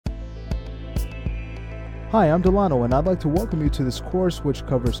Hi, I'm Delano, and I'd like to welcome you to this course which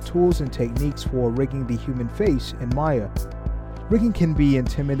covers tools and techniques for rigging the human face in Maya. Rigging can be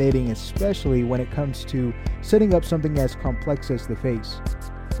intimidating, especially when it comes to setting up something as complex as the face.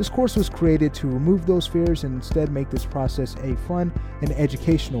 This course was created to remove those fears and instead make this process a fun and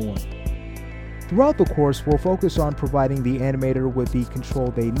educational one. Throughout the course, we'll focus on providing the animator with the control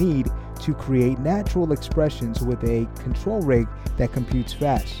they need to create natural expressions with a control rig that computes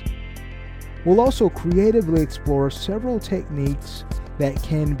fast. We'll also creatively explore several techniques that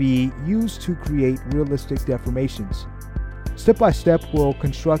can be used to create realistic deformations. Step by step, we'll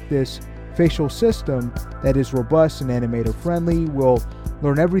construct this facial system that is robust and animator friendly. We'll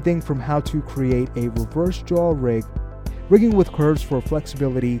learn everything from how to create a reverse jaw rig, rigging with curves for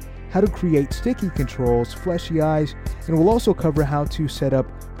flexibility, how to create sticky controls, fleshy eyes, and we'll also cover how to set up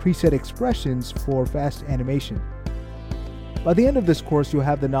preset expressions for fast animation. By the end of this course, you'll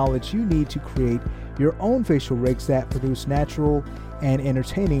have the knowledge you need to create your own facial rigs that produce natural and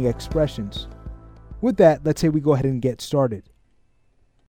entertaining expressions. With that, let's say we go ahead and get started.